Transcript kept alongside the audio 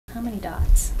How many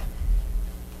dots?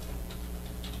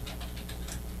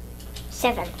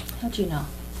 7. How'd you know?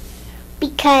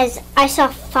 Because I saw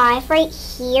 5 right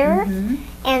here, Mm-hmm.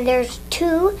 and there's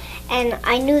 2, and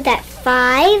I knew that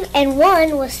 5 and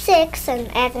 1 was 6, and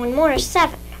add 1 more is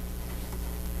 7.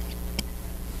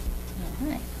 All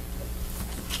right.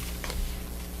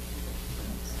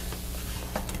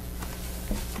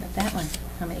 But that one,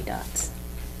 how many dots?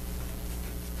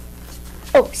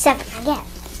 Oh, 7 again.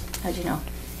 How'd you know?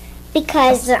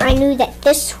 Because I knew that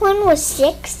this one was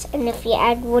 6, and if you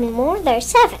add 1 more, there's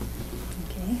 7.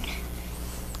 Okay.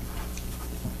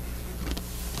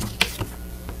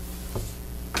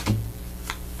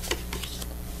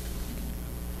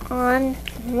 On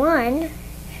 1,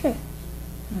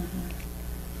 Mm-hmm.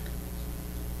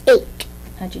 8.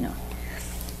 How'd you know?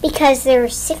 Because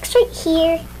there's 6 right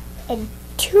here, and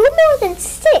 2 more than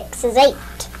 6 is 8.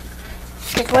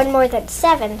 Because 1 more than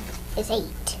 7 is 8. All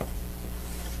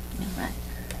right.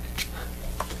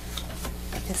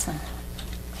 This one.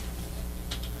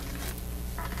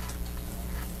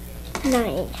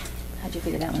 9. How'd you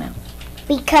figure that one out?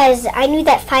 Because I knew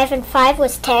that 5 and 5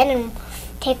 was 10, and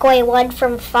take away 1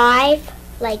 from 5,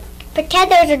 like,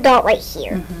 pretend there's a dot right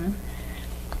here. Mm-hmm.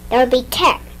 That would be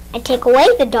 10. And take away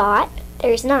the dot,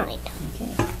 there's 9.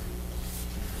 Okay. Now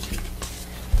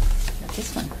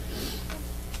this one.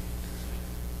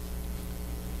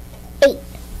 8.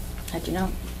 How'd you know?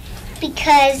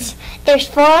 Because there's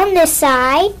 4 on this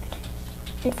side,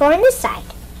 and 4 on this side.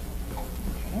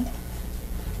 Okay.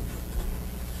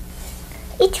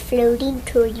 It's floating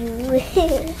to you.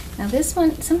 Now this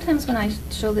one, sometimes when I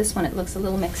show this one, it looks a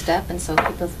little mixed up, and so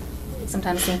people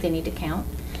sometimes think they need to count.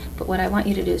 But what I want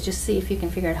you to do is just see if you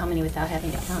can figure out how many without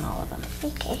having to count all of them.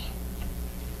 Okay.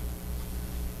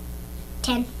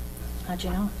 10. How'd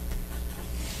you know?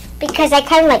 Because I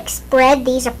kind of like spread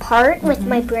these apart with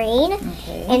my brain.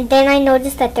 Okay. And then I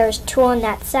noticed that there's 2 on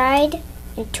that side,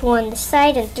 and 2 on this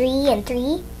side, and 3 and 3.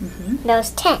 Mm-hmm. That was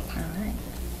 10. All right.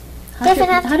 Doesn't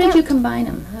have to How did you count. combine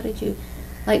them? How did you,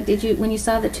 like, did you, when you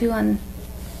saw the 2 on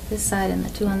this side and the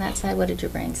 2 on that side, what did your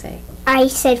brain say? I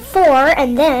said 4,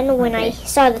 and then when I Okay.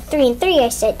 saw the 3 and 3, I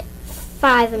said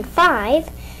 5 and 5.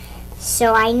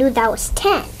 So I knew that was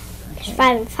 10. Okay.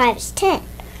 5 and 5 is 10.